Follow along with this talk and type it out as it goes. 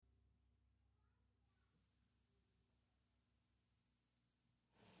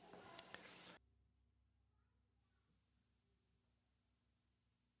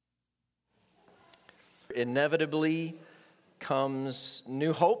Inevitably comes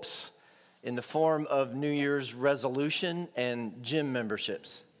new hopes in the form of New Year's resolution and gym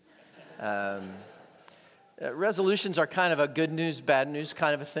memberships. Resolutions are kind of a good news, bad news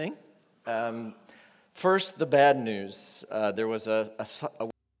kind of a thing. First, the bad news. There was a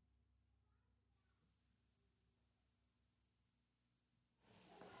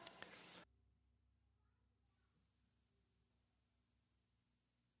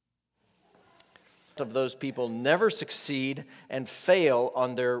of those people never succeed and fail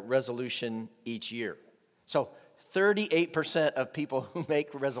on their resolution each year. So 38% of people who make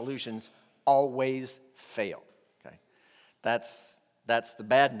resolutions always fail. Okay, that's the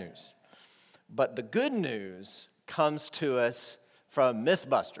bad news. But the good news comes to us from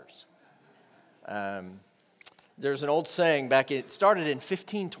Mythbusters. There's an old saying it started in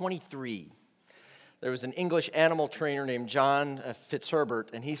 1523. There was an English animal trainer named John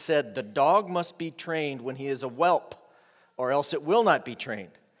Fitzherbert, and he said, "The dog must be trained when he is a whelp, or else it will not be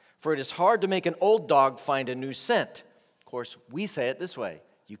trained. For it is hard to make an old dog find a new scent." Of course, we say it this way: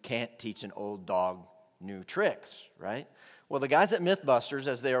 you can't teach an old dog new tricks, right? Well, the guys at Mythbusters,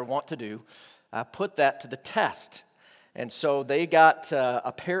 as they are wont to do, put that to the test. And so they got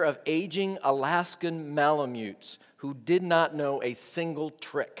a pair of aging Alaskan Malamutes who did not know a single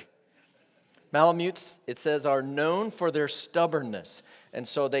trick. Malamutes, it says, are known for their stubbornness. And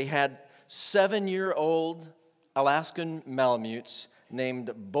so they had 7-year-old Alaskan Malamutes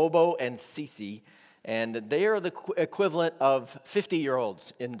named Bobo and Cece, and they are the equivalent of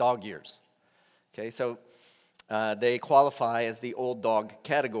 50-year-olds in dog years. Okay, so they qualify as the old dog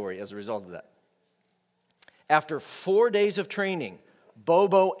category as a result of that. After 4 days of training,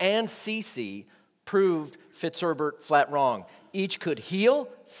 Bobo and Cece proved Fitzherbert flat wrong. Each could heel,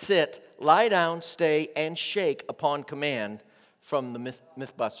 sit, lie down, stay, and shake upon command from the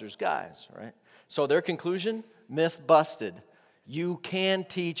Mythbusters guys, right? So their conclusion, myth busted. You can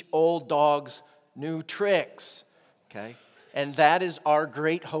teach old dogs new tricks, okay? And that is our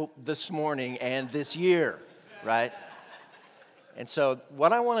great hope this morning and this year, right? And so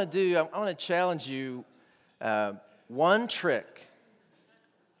what I want to do, I want to challenge you, one trick,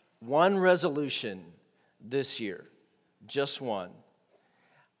 one resolution this year, just one.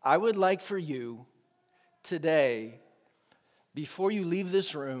 I would like for you today, before you leave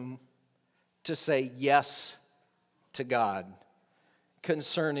this room, to say yes to God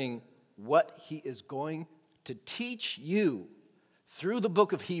concerning what He is going to teach you through the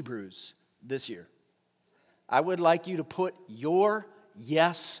book of Hebrews this year. I would like you to put your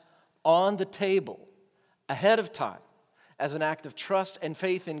yes on the table ahead of time as an act of trust and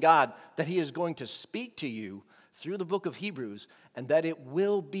faith in God that He is going to speak to you through the book of Hebrews, and that it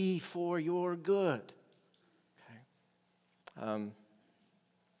will be for your good. Okay.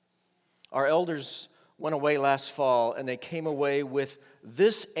 Our elders went away last fall, and they came away with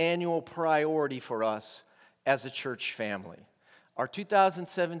this annual priority for us as a church family. Our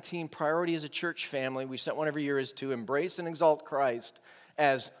 2017 priority as a church family, we set one every year, is to embrace and exalt Christ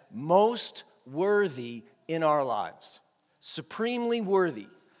as most worthy in our lives, supremely worthy,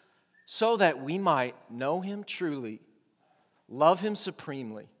 so that we might know Him truly, love Him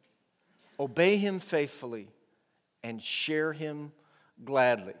supremely, obey Him faithfully, and share Him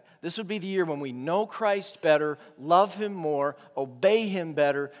gladly. This would be the year when we know Christ better, love Him more, obey Him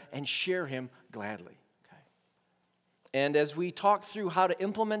better, and share Him gladly. Okay. And as we talk through how to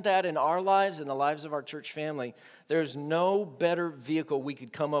implement that in our lives and the lives of our church family, there's no better vehicle we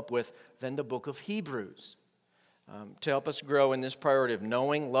could come up with than the book of Hebrews. To help us grow in this priority of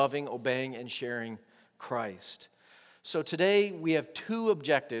knowing, loving, obeying, and sharing Christ. So today we have two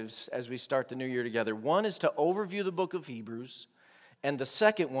objectives as we start the new year together. One is to overview the book of Hebrews, and the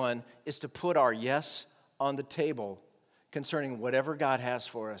second one is to put our yes on the table concerning whatever God has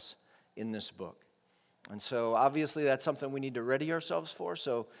for us in this book. And so obviously that's something we need to ready ourselves for.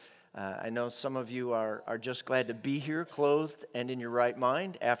 So I know some of you are just glad to be here, clothed and in your right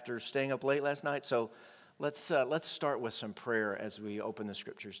mind after staying up late last night. So let's start with some prayer as we open the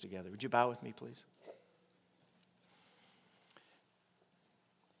scriptures together. Would you bow with me, please?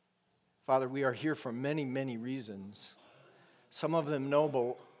 Father, we are here for many, many reasons. Some of them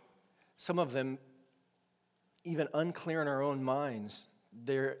noble, some of them even unclear in our own minds.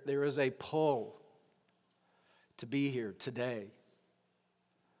 There is a pull to be here today.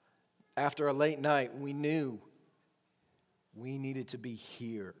 After a late night, we knew we needed to be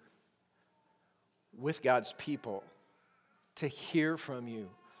here with God's people to hear from you.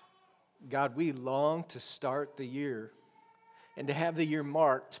 God, we long to start the year and to have the year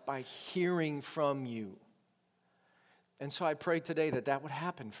marked by hearing from you. And so I pray today that would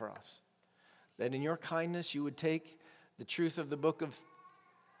happen for us, that in your kindness you would take the truth of the book of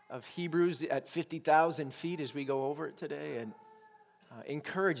Hebrews at 50,000 feet as we go over it today and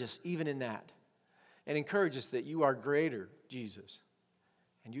encourage us even in that. And encourage us that you are greater, Jesus,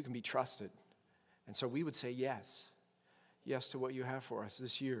 and you can be trusted. And so we would say yes to what you have for us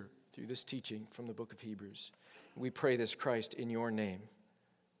this year through this teaching from the book of Hebrews. We pray this, Christ, in your name.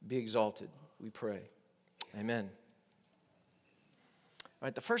 Be exalted, we pray. Amen. All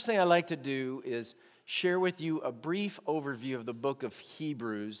right, the first thing I'd like to do is share with you a brief overview of the book of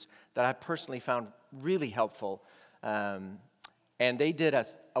Hebrews that I personally found really helpful. And they did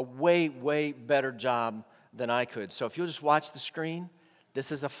a way, way better job than I could. So if you'll just watch the screen,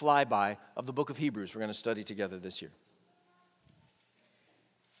 this is a flyby of the book of Hebrews we're going to study together this year.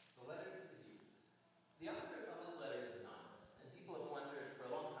 The letter to the Jews. The author of this letter is anonymous, and people have wondered for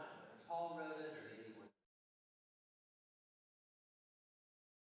a long time whether Paul wrote it or maybe one. About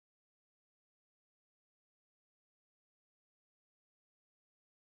how Abraham's family became the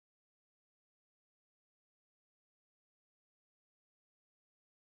nation of Israel,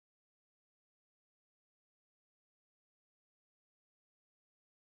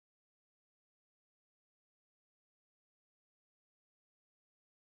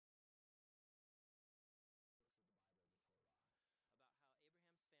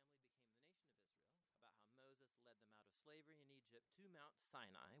 about how Moses led them out of slavery in Egypt to Mount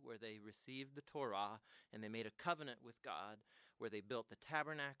Sinai, where they received the Torah and they made a covenant with God, where they built the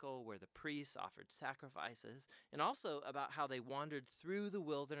tabernacle, where the priests offered sacrifices, and also about how they wandered through the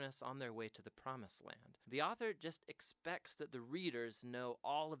wilderness on their way to the promised land. The author just expects that the readers know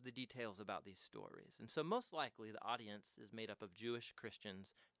all of the details about these stories, and so most likely the audience is made up of Jewish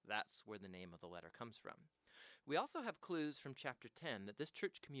Christians. That's where the name of the letter comes from. We also have clues from chapter 10 that this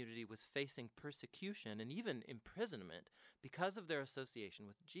church community was facing persecution and even imprisonment because of their association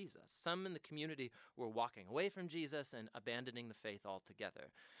with Jesus. Some in the community were walking away from Jesus and abandoning the faith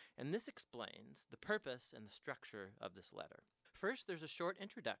altogether. And this explains the purpose and the structure of this letter. First, there's a short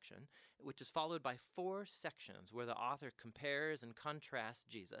introduction, which is followed by 4 sections where the author compares and contrasts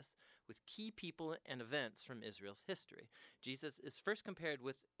Jesus with key people and events from Israel's history. Jesus is first compared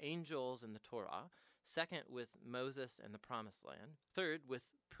with angels in the Torah, second with Moses and the Promised Land, third with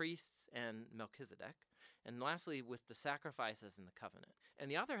priests and Melchizedek, and lastly with the sacrifices and the covenant. And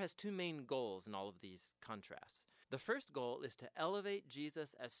the author has 2 main goals in all of these contrasts. The first goal is to elevate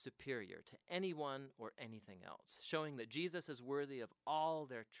Jesus as superior to anyone or anything else, showing that Jesus is worthy of all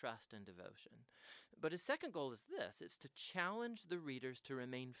their trust and devotion. But his second goal is this: it's to challenge the readers to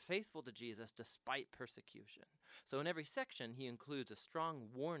remain faithful to Jesus despite persecution. So in every section, he includes a strong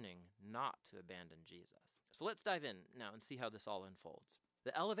warning not to abandon Jesus. So let's dive in now and see how this all unfolds.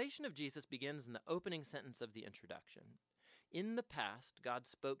 The elevation of Jesus begins in the opening sentence of the introduction. In the past, God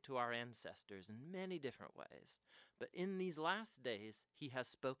spoke to our ancestors in many different ways, but in these last days, he has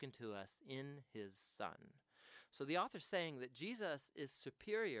spoken to us in his Son. So the author's saying that Jesus is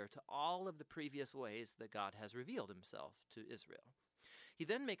superior to all of the previous ways that God has revealed himself to Israel. He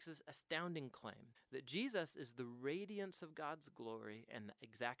then makes this astounding claim that Jesus is the radiance of God's glory and the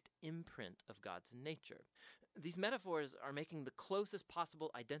exact imprint of God's nature. These metaphors are making the closest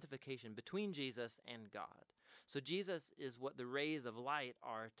possible identification between Jesus and God. So Jesus is what the rays of light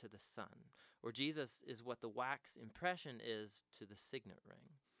are to the sun, or Jesus is what the wax impression is to the signet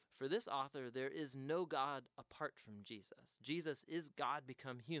ring. For this author, there is no God apart from Jesus. Jesus is God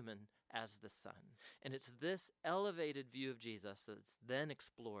become human as the Son. And it's this elevated view of Jesus that's then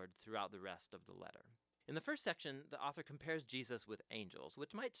explored throughout the rest of the letter. In the first section, the author compares Jesus with angels,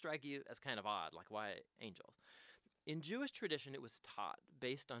 which might strike you as kind of odd, like why angels? In Jewish tradition, it was taught,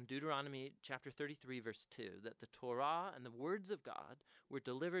 based on Deuteronomy chapter 33, verse 2, that the Torah and the words of God were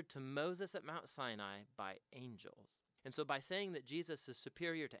delivered to Moses at Mount Sinai by angels. And so by saying that Jesus is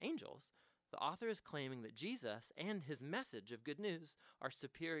superior to angels, the author is claiming that Jesus and his message of good news are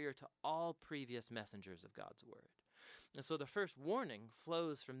superior to all previous messengers of God's word. And so the first warning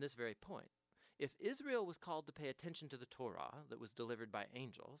flows from this very point. If Israel was called to pay attention to the Torah that was delivered by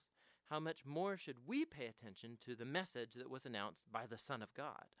angels, how much more should we pay attention to the message that was announced by the Son of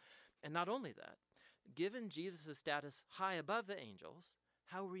God? And not only that, given Jesus' status high above the angels,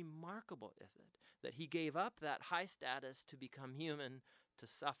 how remarkable is it that he gave up that high status to become human, to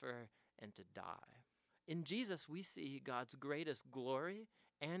suffer, and to die? In Jesus, we see God's greatest glory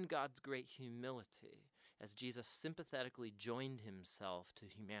and God's great humility as Jesus sympathetically joined himself to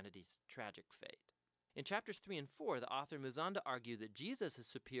humanity's tragic fate. In chapters 3 and 4, the author moves on to argue that Jesus is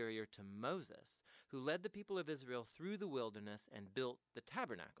superior to Moses, who led the people of Israel through the wilderness and built the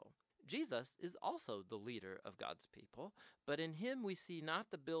tabernacle. Jesus is also the leader of God's people, but in him we see not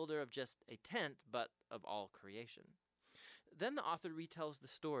the builder of just a tent, but of all creation. Then the author retells the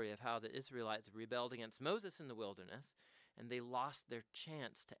story of how the Israelites rebelled against Moses in the wilderness, and they lost their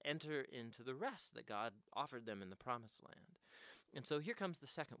chance to enter into the rest that God offered them in the promised land. And so here comes the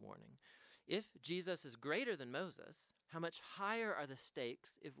second warning. If Jesus is greater than Moses, how much higher are the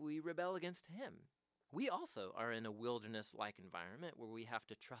stakes if we rebel against him? We also are in a wilderness-like environment where we have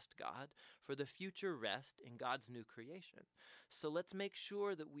to trust God for the future rest in God's new creation. So let's make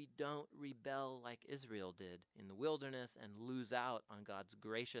sure that we don't rebel like Israel did in the wilderness and lose out on God's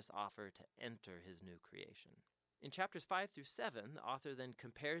gracious offer to enter his new creation. In chapters 5 through 7, the author then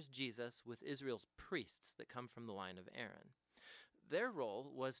compares Jesus with Israel's priests that come from the line of Aaron. Their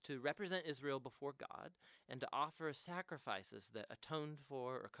role was to represent Israel before God and to offer sacrifices that atoned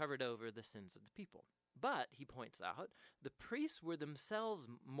for or covered over the sins of the people. But, he points out, the priests were themselves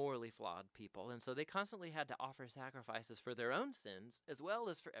morally flawed people, and so they constantly had to offer sacrifices for their own sins as well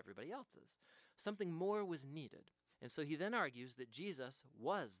as for everybody else's. Something more was needed. And so he then argues that Jesus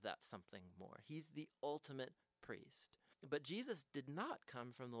was that something more. He's the ultimate priest. But Jesus did not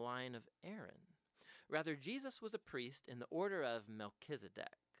come from the line of Aaron. Rather, Jesus was a priest in the order of Melchizedek,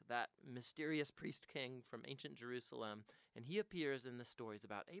 that mysterious priest king from ancient Jerusalem, and he appears in the stories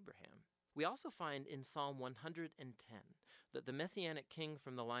about Abraham. We also find in Psalm 110 that the Messianic king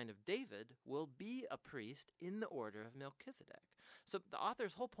from the line of David will be a priest in the order of Melchizedek. So the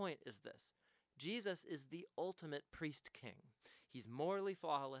author's whole point is this. Jesus is the ultimate priest king. He's morally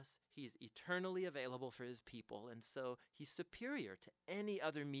flawless, he's eternally available for his people, and so he's superior to any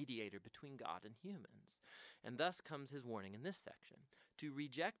other mediator between God and humans. And thus comes his warning in this section. To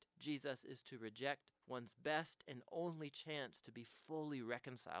reject Jesus is to reject one's best and only chance to be fully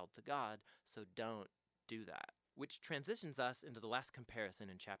reconciled to God, so don't do that. Which transitions us into the last comparison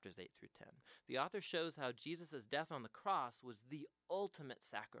in chapters 8 through 10. The author shows how Jesus' death on the cross was the ultimate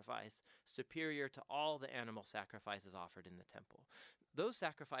sacrifice, superior to all the animal sacrifices offered in the temple. Those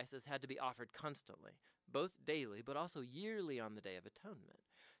sacrifices had to be offered constantly, both daily, but also yearly on the Day of Atonement.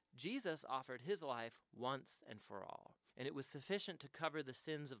 Jesus offered his life once and for all, and it was sufficient to cover the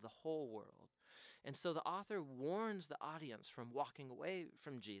sins of the whole world. And so the author warns the audience from walking away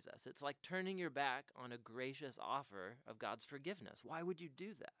from Jesus. It's like turning your back on a gracious offer of God's forgiveness. Why would you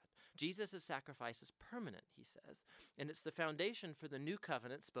do that? Jesus' sacrifice is permanent, he says, and it's the foundation for the new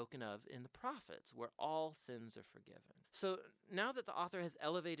covenant spoken of in the prophets, where all sins are forgiven. So now that the author has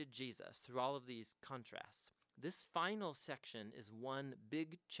elevated Jesus through all of these contrasts, this final section is one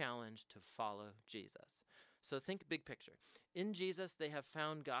big challenge to follow Jesus. So think big picture. In Jesus, they have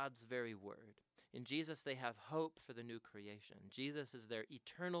found God's very word. In Jesus, they have hope for the new creation. Jesus is their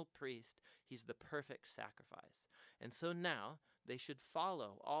eternal priest. He's the perfect sacrifice. And so now they should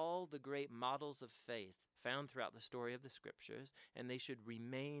follow all the great models of faith found throughout the story of the scriptures, and they should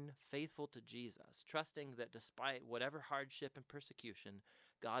remain faithful to Jesus, trusting that despite whatever hardship and persecution,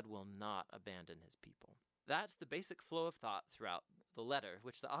 God will not abandon his people. That's the basic flow of thought throughout the letter,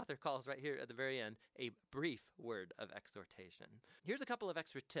 which the author calls right here at the very end a brief word of exhortation. Here's a couple of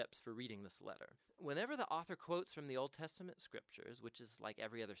extra tips for reading this letter. Whenever the author quotes from the Old Testament scriptures, which is like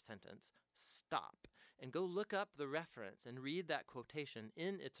every other sentence, stop and go look up the reference and read that quotation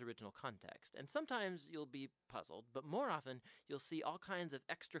in its original context. And sometimes you'll be puzzled, but more often you'll see all kinds of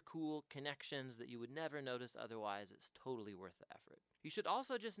extra cool connections that you would never notice otherwise. It's totally worth the effort. You should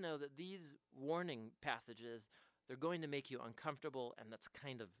also just know that these warning passages, they're going to make you uncomfortable, and that's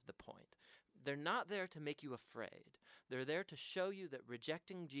kind of the point. They're not there to make you afraid. They're there to show you that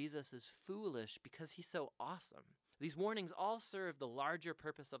rejecting Jesus is foolish because he's so awesome. These warnings all serve the larger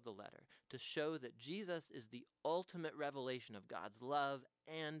purpose of the letter, to show that Jesus is the ultimate revelation of God's love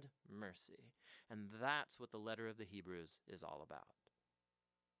and mercy. And that's what the letter of the Hebrews is all about.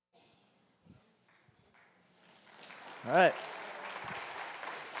 All right.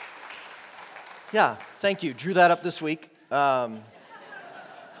 Yeah, thank you. Drew that up this week. Yeah.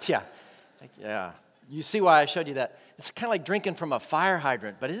 You see why I showed you that. It's kind of like drinking from a fire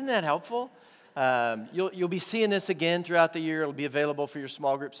hydrant, but isn't that helpful? You'll be seeing this again throughout the year. It'll be available for your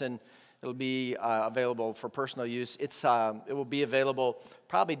small groups, and it'll be available for personal use. It will be available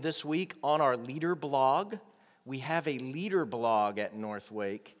probably this week on our leader blog. We have a leader blog at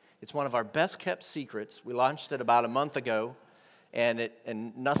Northwake. It's one of our best kept secrets. We launched it about a month ago. And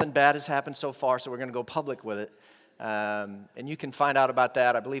nothing bad has happened so far, so we're going to go public with it. And you can find out about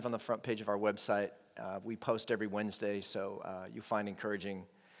that, I believe, on the front page of our website. We post every Wednesday, so you'll find encouraging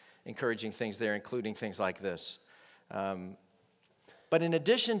things there, including things like this. But in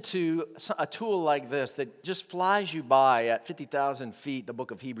addition to a tool like this that just flies you by at 50,000 feet, the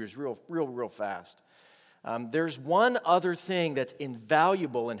book of Hebrews, real fast, there's one other thing that's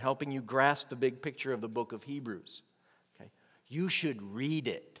invaluable in helping you grasp the big picture of the book of Hebrews. Okay? You should read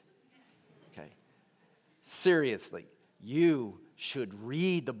it. Okay? Seriously, you should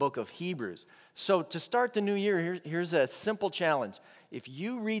read the book of Hebrews. So to start the new year, here's a simple challenge. If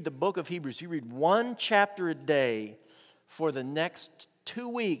you read the book of Hebrews, you read one chapter a day, for the next 2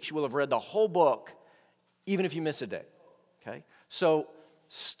 weeks, you will have read the whole book, even if you miss a day. Okay? So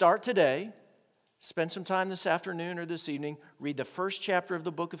start today, spend some time this afternoon or this evening, read the first chapter of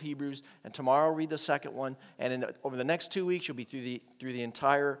the book of Hebrews, and tomorrow read the second one, and over the next 2 weeks, you'll be through the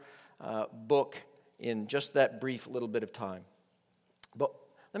entire book in just that brief little bit of time. But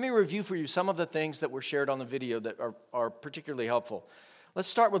let me review for you some of the things that were shared on the video that are particularly helpful. Let's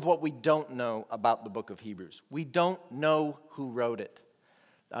start with what we don't know about the book of Hebrews. We don't know who wrote it.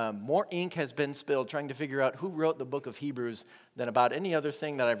 More ink has been spilled trying to figure out who wrote the book of Hebrews than about any other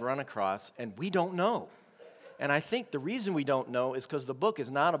thing that I've run across, and we don't know. And I think the reason we don't know is because the book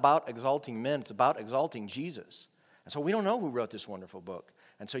is not about exalting men, it's about exalting Jesus. And so we don't know who wrote this wonderful book.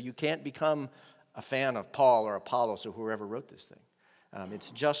 And so you can't become a fan of Paul or Apollos or whoever wrote this thing.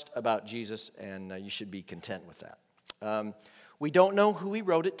 It's just about Jesus, and you should be content with that. We don't know who he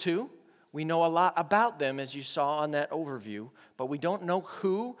wrote it to. We know a lot about them, as you saw on that overview, but we don't know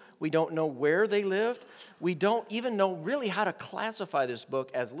who, we don't know where they lived. We don't even know really how to classify this book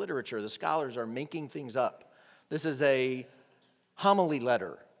as literature. The scholars are making things up. This is a homily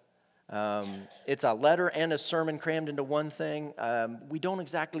letter. It's a letter and a sermon crammed into one thing. We don't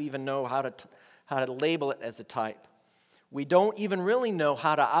exactly even know how to label it as a type. We don't even really know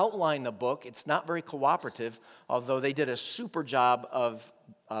how to outline the book. It's not very cooperative, although they did a super job of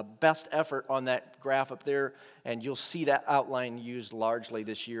best effort on that graph up there, and you'll see that outline used largely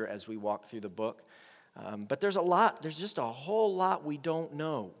this year as we walk through the book. But there's just a whole lot we don't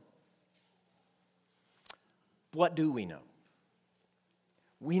know. What do we know?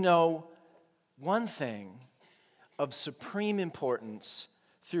 We know one thing of supreme importance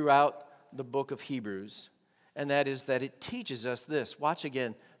throughout the book of Hebrews, and that is that it teaches us this. Watch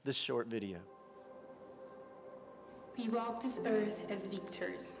again this short video. We walk this earth as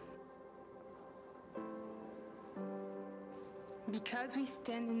victors. Because we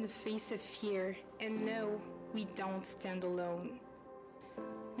stand in the face of fear and know we don't stand alone.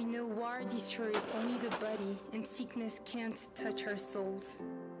 We know war destroys only the body and sickness can't touch our souls.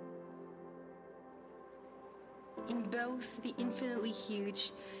 In both the infinitely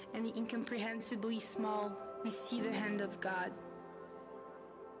huge and the incomprehensibly small, we see the hand of God.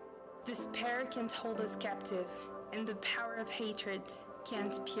 Despair can't hold us captive, and the power of hatred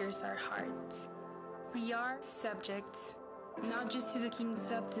can't pierce our hearts. We are subjects, not just to the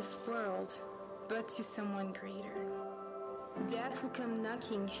kings of this world, but to someone greater. Death will come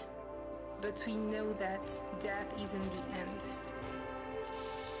knocking, but we know that death isn't the end.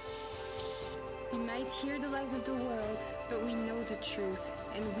 We might hear the lies of the world, but we know the truth,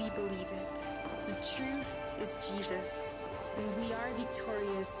 and we believe it. The truth is Jesus, and we are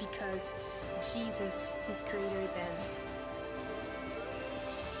victorious because Jesus is greater than.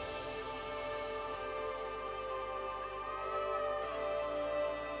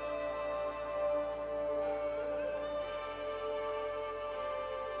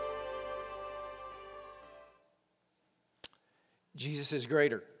 Jesus is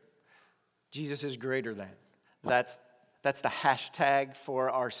greater. Jesus is greater than. That's the hashtag for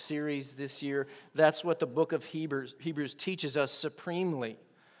our series this year. That's what the book of Hebrews teaches us supremely.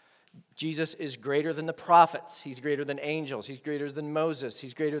 Jesus is greater than the prophets. He's greater than angels. He's greater than Moses.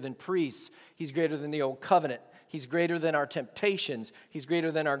 He's greater than priests. He's greater than the old covenant. He's greater than our temptations. He's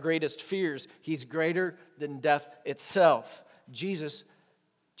greater than our greatest fears. He's greater than death itself. Jesus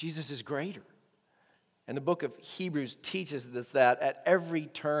is greater. And the book of Hebrews teaches us that at every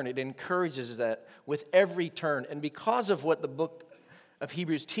turn. It encourages that with every turn. And because of what the book of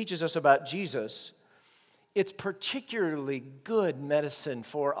Hebrews teaches us about Jesus, it's particularly good medicine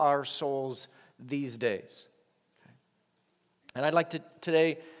for our souls these days. Okay. And I'd like to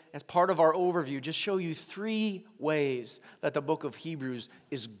today, as part of our overview, just show you 3 ways that the book of Hebrews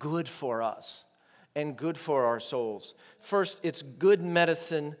is good for us and good for our souls. First, it's good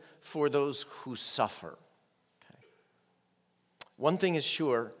medicine for those who suffer. Okay. One thing is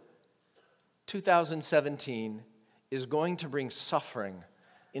sure, 2017 is going to bring suffering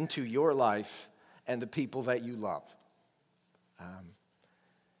into your life and the people that you love.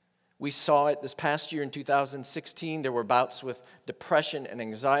 We saw it this past year in 2016. There were bouts with depression and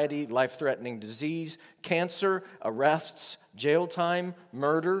anxiety, life-threatening disease, cancer, arrests, jail time,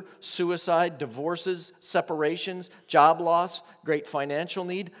 murder, suicide, divorces, separations, job loss, great financial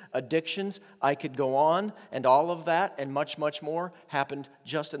need, addictions. I could go on, and all of that and much, much more happened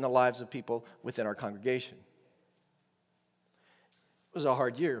just in the lives of people within our congregation. It was a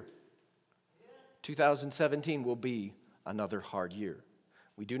hard year. 2017 will be another hard year.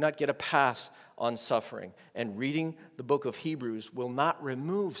 We do not get a pass on suffering, and reading the book of Hebrews will not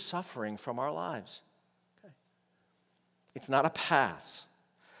remove suffering from our lives. Okay? It's not a pass,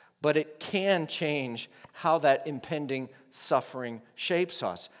 but it can change how that impending suffering shapes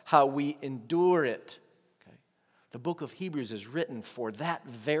us, how we endure it. Okay? The book of Hebrews is written for that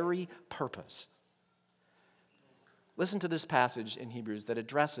very purpose. Listen to this passage in Hebrews that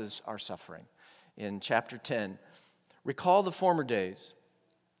addresses our suffering. In chapter 10, recall the former days,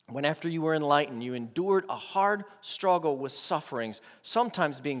 when after you were enlightened, you endured a hard struggle with sufferings,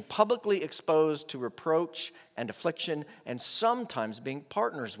 sometimes being publicly exposed to reproach and affliction, and sometimes being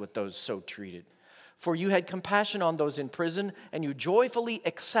partners with those so treated. For you had compassion on those in prison, and you joyfully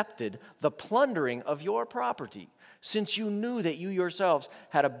accepted the plundering of your property, since you knew that you yourselves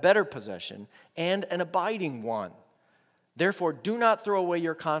had a better possession and an abiding one. Therefore, do not throw away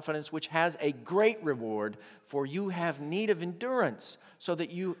your confidence, which has a great reward, for you have need of endurance, so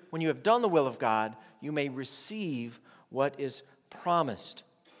that you, when you have done the will of God, you may receive what is promised.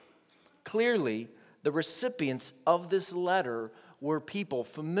 Clearly, the recipients of this letter were people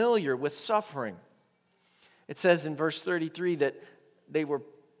familiar with suffering. It says in verse 33 that they were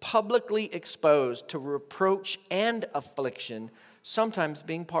publicly exposed to reproach and affliction, sometimes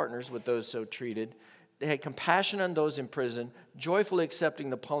being partners with those so treated. They had compassion on those in prison, joyfully accepting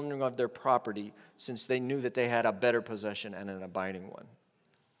the plundering of their property, since they knew that they had a better possession and an abiding one.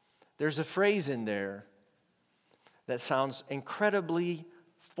 There's a phrase in there that sounds incredibly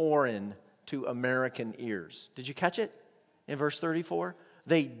foreign to American ears. Did you catch it in verse 34?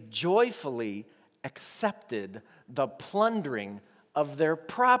 They joyfully accepted the plundering of their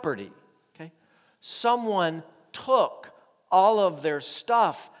property. Okay? Someone took all of their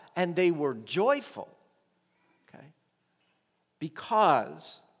stuff and they were joyful.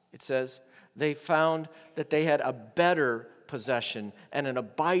 Because, it says, they found that they had a better possession and an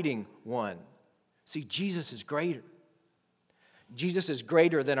abiding one. See, Jesus is greater. Jesus is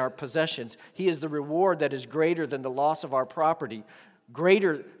greater than our possessions. He is the reward that is greater than the loss of our property,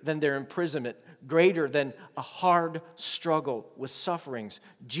 greater than their imprisonment, greater than a hard struggle with sufferings.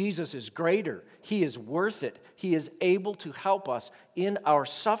 Jesus is greater. He is worth it. He is able to help us in our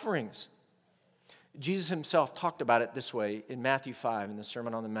sufferings. Jesus himself talked about it this way in Matthew 5 in the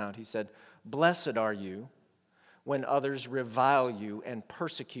Sermon on the Mount. He said, "Blessed are you when others revile you and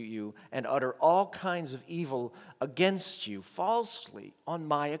persecute you and utter all kinds of evil against you falsely on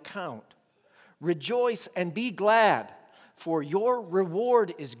my account. Rejoice and be glad, for your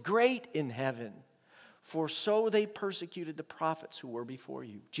reward is great in heaven. For so they persecuted the prophets who were before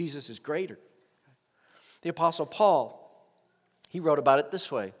you." Jesus is greater. The Apostle Paul, he wrote about it this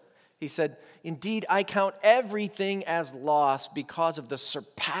way. He said, "Indeed, I count everything as loss because of the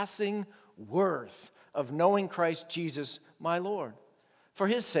surpassing worth of knowing Christ Jesus, my Lord. For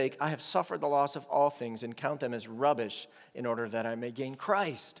his sake, I have suffered the loss of all things and count them as rubbish in order that I may gain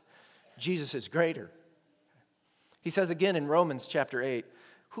Christ." Jesus is greater. He says again in Romans chapter 8,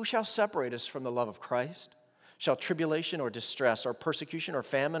 "Who shall separate us from the love of Christ? Shall tribulation or distress or persecution or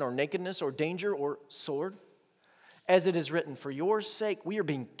famine or nakedness or danger or sword? As it is written, for your sake we are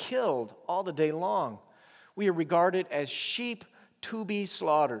being killed all the day long. We are regarded as sheep to be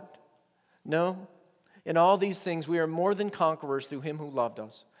slaughtered. No, in all these things we are more than conquerors through him who loved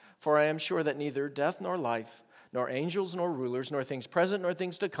us. For I am sure that neither death nor life, nor angels nor rulers, nor things present nor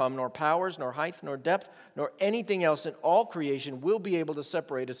things to come, nor powers, nor height, nor depth, nor anything else in all creation will be able to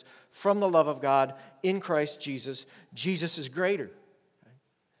separate us from the love of God in Christ Jesus." Jesus is greater.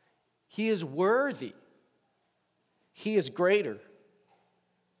 He is worthy. He is greater.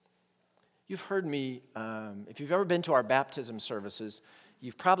 You've heard me, if you've ever been to our baptism services,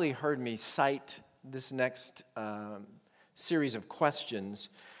 you've probably heard me cite this next series of questions.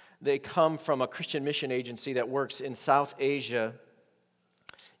 They come from a Christian mission agency that works in South Asia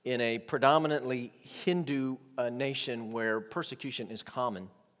in a predominantly Hindu nation where persecution is common.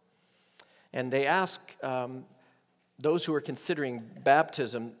 And they ask those who are considering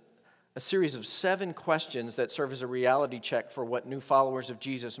baptism a series of 7 questions that serve as a reality check for what new followers of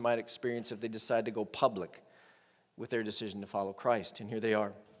Jesus might experience if they decide to go public with their decision to follow Christ. And here they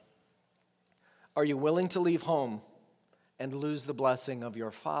are. Are you willing to leave home and lose the blessing of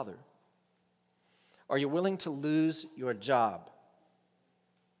your Father? Are you willing to lose your job?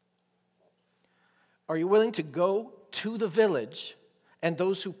 Are you willing to go to the village and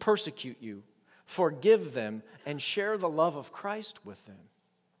those who persecute you, forgive them, and share the love of Christ with them?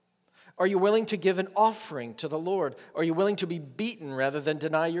 Are you willing to give an offering to the Lord? Are you willing to be beaten rather than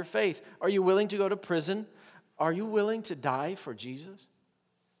deny your faith? Are you willing to go to prison? Are you willing to die for Jesus?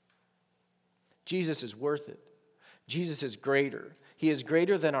 Jesus is worth it. Jesus is greater. He is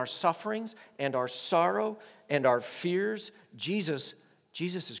greater than our sufferings and our sorrow and our fears. Jesus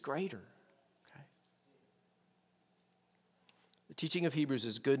is greater. Okay? The teaching of Hebrews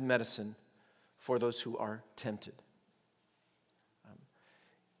is good medicine for those who are tempted.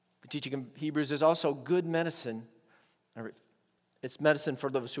 The teaching of Hebrews is also good medicine. It's medicine for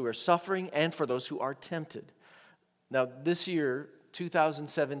those who are suffering and for those who are tempted. Now, this year,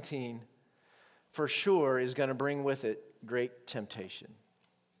 2017, for sure is going to bring with it great temptation.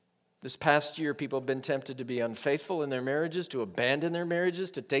 This past year, people have been tempted to be unfaithful in their marriages, to abandon their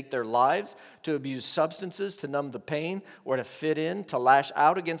marriages, to take their lives, to abuse substances, to numb the pain, or to fit in, to lash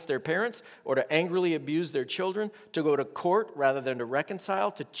out against their parents, or to angrily abuse their children, to go to court rather than to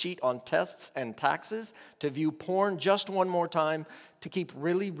reconcile, to cheat on tests and taxes, to view porn just one more time, to keep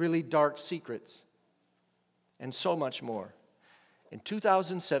really, really dark secrets, and so much more. In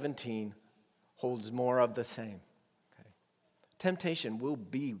 2017 holds more of the same. Temptation will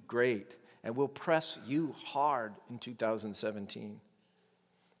be great and will press you hard in 2017.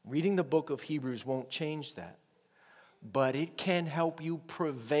 Reading the book of Hebrews won't change that, but it can help you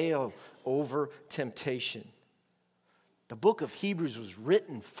prevail over temptation. The book of Hebrews was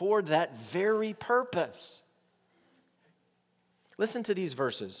written for that very purpose. Listen to these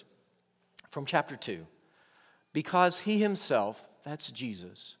verses from chapter 2. Because he himself, that's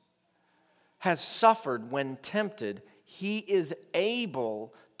Jesus, has suffered when tempted, he is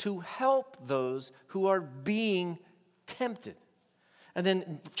able to help those who are being tempted. And then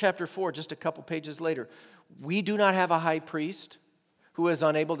in chapter 4, just a couple pages later, we do not have a high priest who is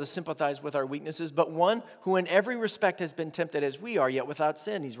unable to sympathize with our weaknesses, but one who in every respect has been tempted as we are, yet without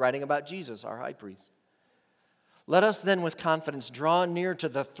sin. He's writing about Jesus, our high priest. Let us then with confidence draw near to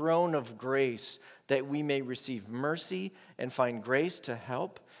the throne of grace that we may receive mercy and find grace to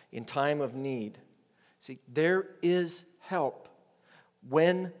help in time of need. See, there is help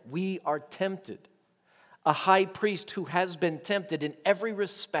when we are tempted. A high priest who has been tempted in every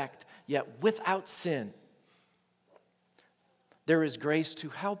respect, yet without sin. There is grace to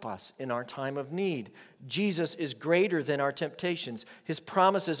help us in our time of need. Jesus is greater than our temptations. His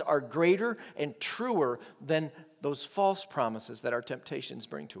promises are greater and truer than those false promises that our temptations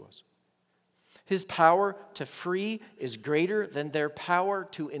bring to us. His power to free is greater than their power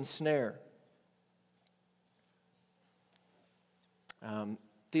to ensnare.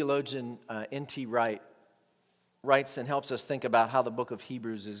 Theologian N.T. Wright writes and helps us think about how the book of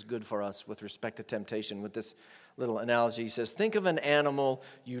Hebrews is good for us with respect to temptation with this little analogy. He says, think of an animal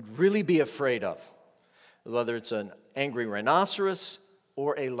you'd really be afraid of, whether it's an angry rhinoceros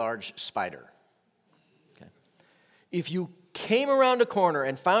or a large spider. Okay. If you came around a corner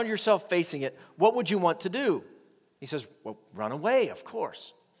and found yourself facing it, what would you want to do? He says, well, run away, of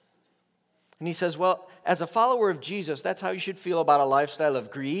course. And he says, well, as a follower of Jesus, that's how you should feel about a lifestyle of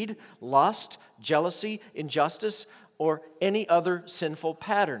greed, lust, jealousy, injustice, or any other sinful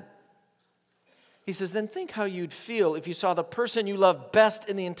pattern. He says, then think how you'd feel if you saw the person you love best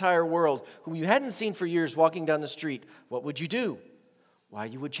in the entire world, whom you hadn't seen for years, walking down the street. What would you do? Why,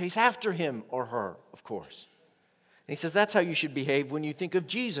 you would chase after him or her, of course. And he says, that's how you should behave when you think of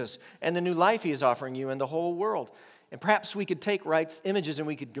Jesus and the new life he is offering you and the whole world. And perhaps we could take Wright's images and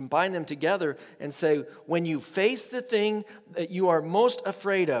we could combine them together and say, when you face the thing that you are most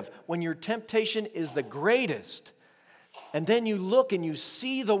afraid of, when your temptation is the greatest, and then you look and you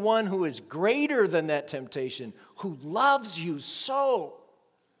see the one who is greater than that temptation, who loves you so,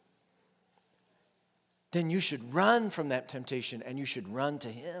 then you should run from that temptation and you should run to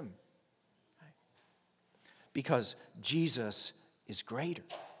him. Because Jesus is greater.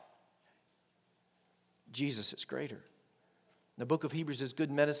 Jesus is greater. The book of Hebrews is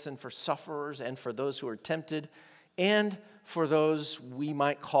good medicine for sufferers and for those who are tempted and for those we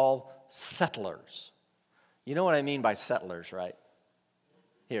might call settlers. You know what I mean by settlers, right?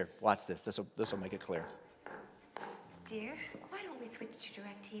 Here, watch this. This will make it clear. Dear, why don't we switch to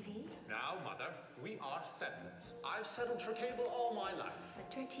DirecTV? Now, Mother, we are settled. I've settled for cable all my life.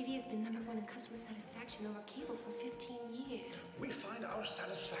 But DirecTV has been #1 in customer satisfaction over cable for 15 years. We find our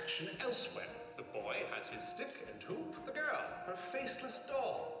satisfaction elsewhere. The boy has his stick and hoop, the girl her faceless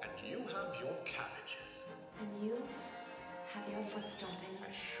doll, and you have your cabbages. And you have your foot stomping.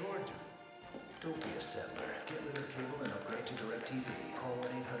 I sure do. Don't be a settler. Get rid of cable and upgrade to DirecTV. Call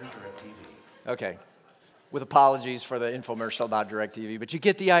 1-800-DirecTV. Okay, with apologies for the infomercial about DirecTV, but you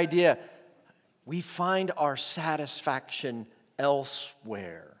get the idea. We find our satisfaction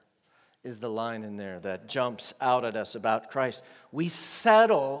elsewhere, is the line in there that jumps out at us about Christ. We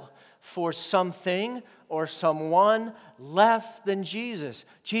settle for something or someone less than Jesus.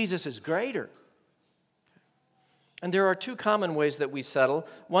 Jesus is greater. And there are two common ways that we settle.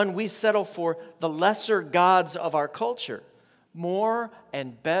 One, we settle for the lesser gods of our culture. More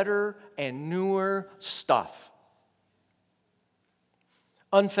and better and newer stuff.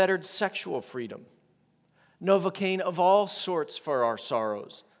 Unfettered sexual freedom. Novocaine of all sorts for our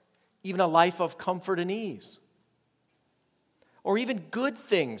sorrows. Even a life of comfort and ease. Or even good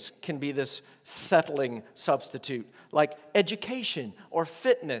things can be this settling substitute, like education or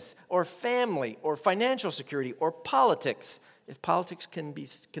fitness or family or financial security or politics, if politics can be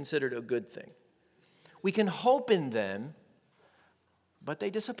considered a good thing. We can hope in them, but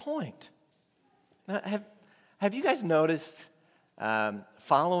they disappoint. Now, have you guys noticed,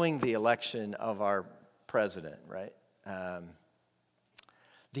 following the election of our president, right,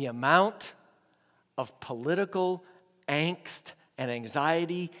 the amount of political angst and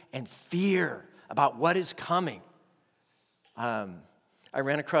anxiety and fear about what is coming? I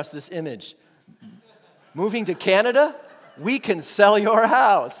ran across this image. Moving to Canada, we can sell your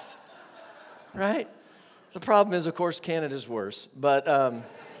house, right? The problem is, of course, Canada's worse. But,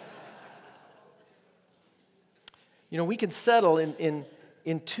 we can settle in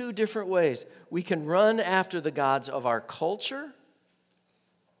two different ways. We can run after the gods of our culture.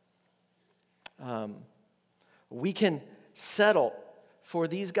 We can settle for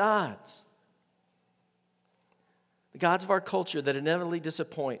these gods. The gods of our culture that inevitably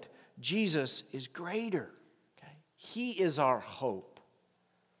disappoint. Jesus is greater. Okay? He is our hope.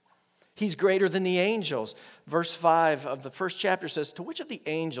 He's greater than the angels. Verse 5 of the first chapter says, "To which of the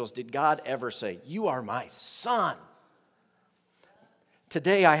angels did God ever say, 'You are my son'?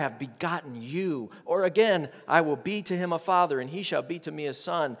 Today I have begotten you." Or again, "I will be to him a father, and he shall be to me a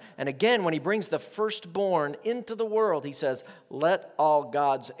son." And again, when he brings the firstborn into the world, he says, "Let all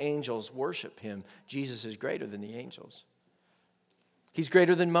God's angels worship him." Jesus is greater than the angels. He's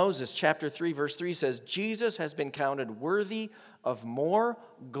greater than Moses. Chapter 3, verse 3 says, "Jesus has been counted worthy of more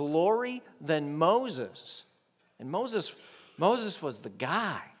glory than Moses." And Moses was the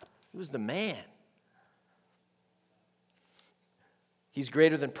guy. He was the man. He's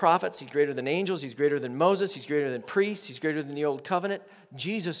greater than prophets, he's greater than angels, he's greater than Moses, he's greater than priests, he's greater than the old covenant.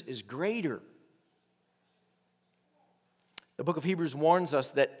 Jesus is greater. The book of Hebrews warns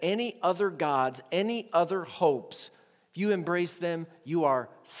us that any other gods, any other hopes, if you embrace them, you are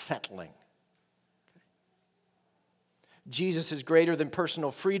settling. Jesus is greater than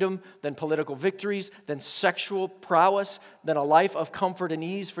personal freedom, than political victories, than sexual prowess, than a life of comfort and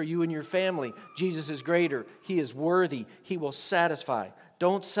ease for you and your family. Jesus is greater. He is worthy. He will satisfy.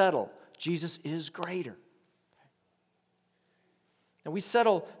 Don't settle. Jesus is greater. And we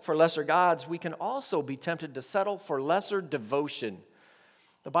settle for lesser gods. We can also be tempted to settle for lesser devotion.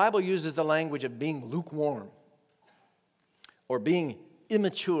 The Bible uses the language of being lukewarm or being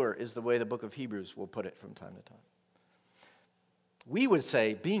immature is the way the book of Hebrews will put it from time to time. We would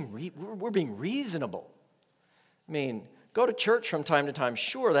say we're being reasonable. I mean, go to church from time to time,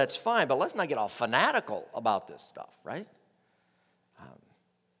 sure, that's fine, but let's not get all fanatical about this stuff, right?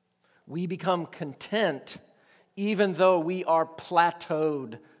 We become content even though we are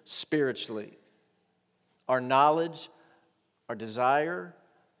plateaued spiritually. Our knowledge, our desire,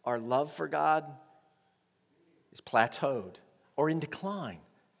 our love for God is plateaued or in decline,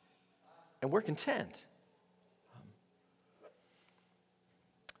 and we're content.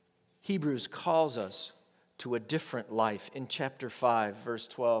 Hebrews calls us to a different life. In chapter 5, verse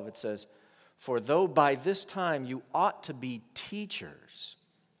 12, it says, "For though by this time you ought to be teachers,"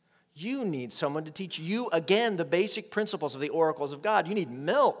 you need someone to teach you again the basic principles of the oracles of God. You need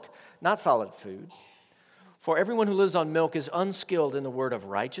milk, not solid food. "For everyone who lives on milk is unskilled in the word of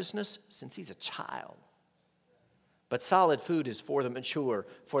righteousness, since he's a child. But solid food is for the mature,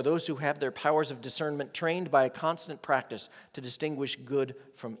 for those who have their powers of discernment trained by a constant practice to distinguish good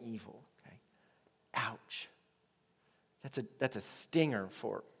from evil." Okay? Ouch. That's a stinger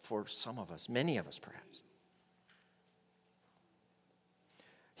for some of us, many of us perhaps.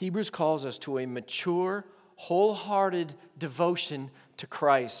 Hebrews calls us to a mature, wholehearted devotion to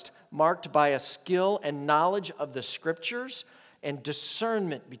Christ, marked by a skill and knowledge of the Scriptures and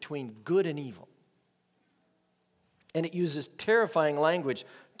discernment between good and evil. And it uses terrifying language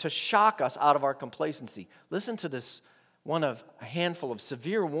to shock us out of our complacency. Listen to this one of a handful of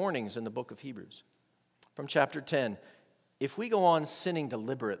severe warnings in the book of Hebrews. From chapter 10, if we go on sinning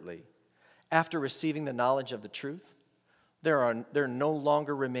deliberately after receiving the knowledge of the truth, there no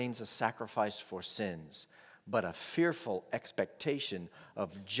longer remains a sacrifice for sins, but a fearful expectation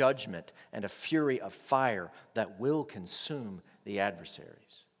of judgment and a fury of fire that will consume the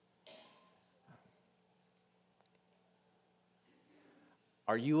adversaries.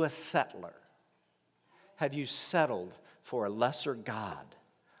 Are you a settler? Have you settled for a lesser God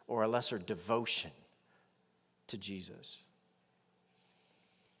or a lesser devotion to Jesus?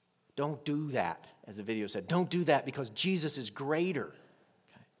 Don't do that, as the video said. Don't do that because Jesus is greater.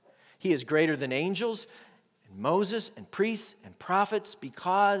 Okay? He is greater than angels and Moses and priests and prophets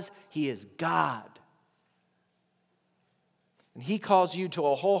because he is God. And he calls you to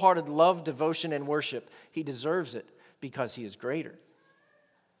a wholehearted love, devotion, and worship. He deserves it because he is greater.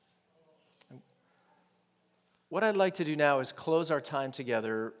 What I'd like to do now is close our time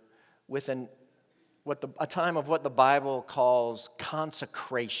together with a time of what the Bible calls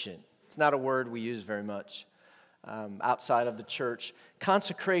consecration. It's not a word we use very much outside of the church.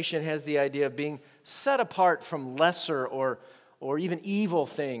 Consecration has the idea of being set apart from lesser or even evil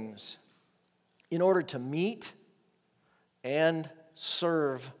things in order to meet and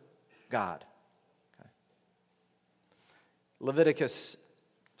serve God. Okay. Leviticus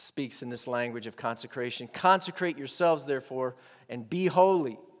speaks in this language of consecration. Consecrate yourselves, therefore, and be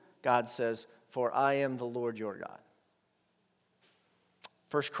holy, God says, for I am the Lord your God.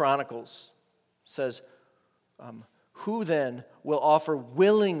 1 Chronicles says, who then will offer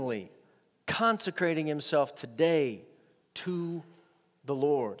willingly, consecrating himself today to the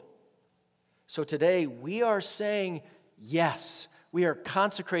Lord? So today we are saying yes. We are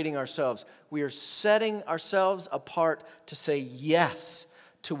consecrating ourselves. We are setting ourselves apart to say yes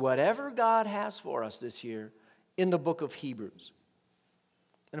to whatever God has for us this year in the book of Hebrews.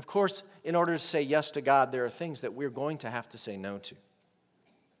 And of course, in order to say yes to God, there are things that we're going to have to say no to.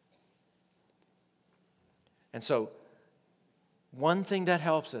 And so, one thing that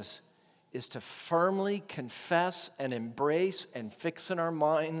helps us is to firmly confess and embrace and fix in our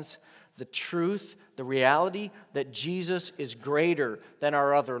minds the truth, the reality that Jesus is greater than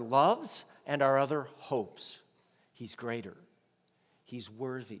our other loves and our other hopes. He's greater. He's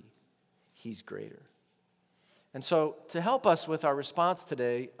worthy. He's greater. And so to help us with our response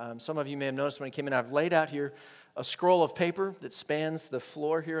today, some of you may have noticed when I came in, I've laid out here a scroll of paper that spans the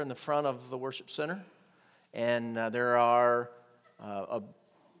floor here in the front of the worship center. And there are a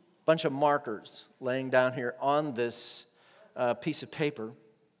bunch of markers laying down here on this piece of paper.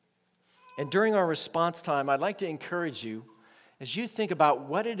 And during our response time, I'd like to encourage you, as you think about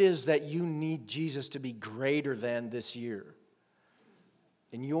what it is that you need Jesus to be greater than this year,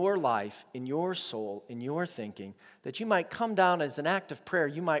 in your life, in your soul, in your thinking, that you might come down as an act of prayer.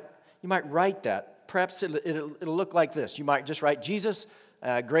 You might write that. Perhaps it'll look like this. You might just write, Jesus,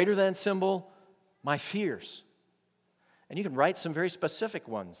 greater than symbol, my fears. And you can write some very specific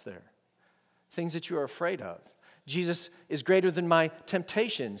ones there. Things that you are afraid of. Jesus is greater than my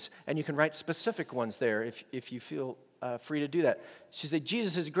temptations. And you can write specific ones there if you feel free to do that. She said,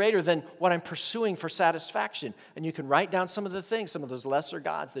 Jesus is greater than what I'm pursuing for satisfaction. And you can write down some of the things, some of those lesser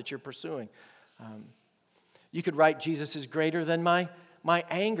gods that you're pursuing. You could write, Jesus is greater than my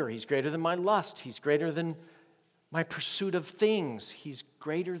anger. He's greater than my lust. He's greater than my pursuit of things. He's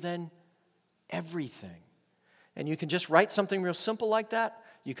greater than everything. And you can just write something real simple like that.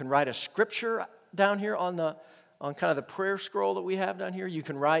 You can write a scripture down here on kind of the prayer scroll that we have down here. You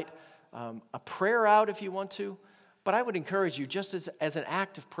can write a prayer out if you want to. But I would encourage you, just as an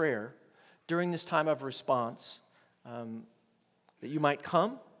act of prayer during this time of response, that you might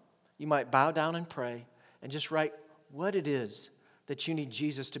come, you might bow down and pray, and just write what it is that you need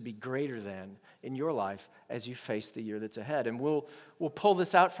Jesus to be greater than in your life as you face the year that's ahead. And we'll pull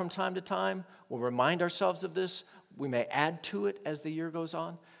this out from time to time. We'll remind ourselves of this. We may add to it as the year goes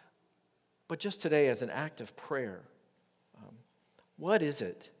on. But just today, as an act of prayer, what is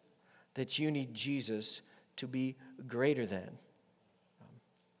it that you need Jesus to be greater than?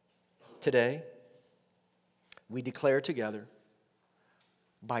 Today, we declare together,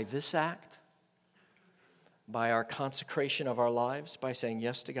 by this act, by our consecration of our lives, by saying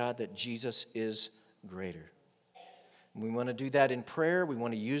yes to God, that Jesus is greater. And we want to do that in prayer. We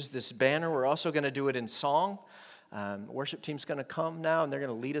want to use this banner. We're also going to do it in song. Worship team's going to come now, and they're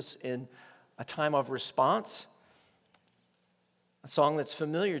going to lead us in a time of response. A song that's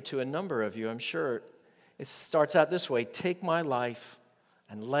familiar to a number of you, I'm sure. It starts out this way: take my life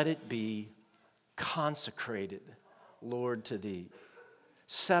and let it be consecrated, Lord, to thee.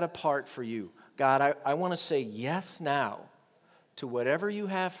 Set apart for you. God, I want to say yes now to whatever you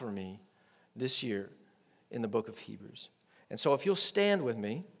have for me this year in the book of Hebrews. And so if you'll stand with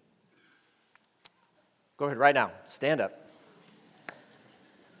me, go ahead right now, stand up.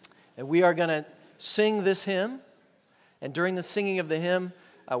 And we are going to sing this hymn. And during the singing of the hymn,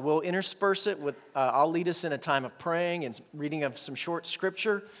 we'll intersperse it with, I'll lead us in a time of praying and reading of some short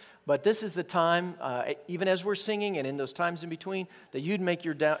scripture. But this is the time, even as we're singing and in those times in between, that you'd make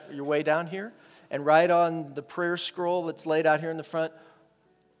your way down here and write on the prayer scroll that's laid out here in the front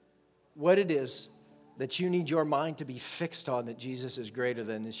what it is that you need your mind to be fixed on that Jesus is greater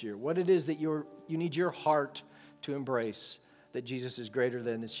than this year. What it is that you need your heart to embrace that Jesus is greater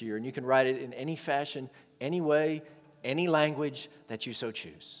than this year. And you can write it in any fashion, any way, any language that you so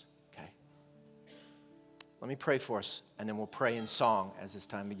choose. Okay? Let me pray for us, and then we'll pray in song as this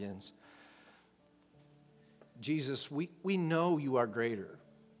time begins. Jesus, we know you are greater.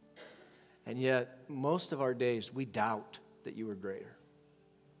 And yet, most of our days, we doubt that you are greater.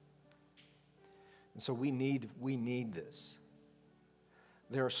 And so we need this.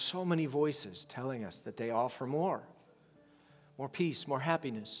 There are so many voices telling us that they offer more peace, more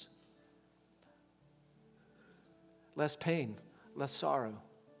happiness, less pain, less sorrow,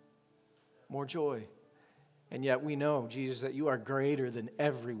 more joy. And yet we know, Jesus, that you are greater than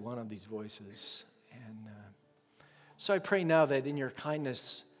every one of these voices. And so I pray now that in your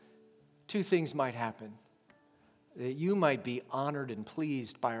kindness, two things might happen. That you might be honored and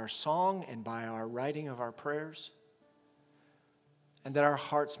pleased by our song and by our writing of our prayers. And that our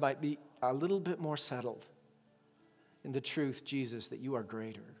hearts might be a little bit more settled in the truth, Jesus, that you are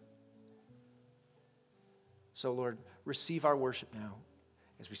greater. So, Lord, receive our worship now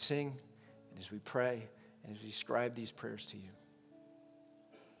as we sing and as we pray and as we ascribe these prayers to you.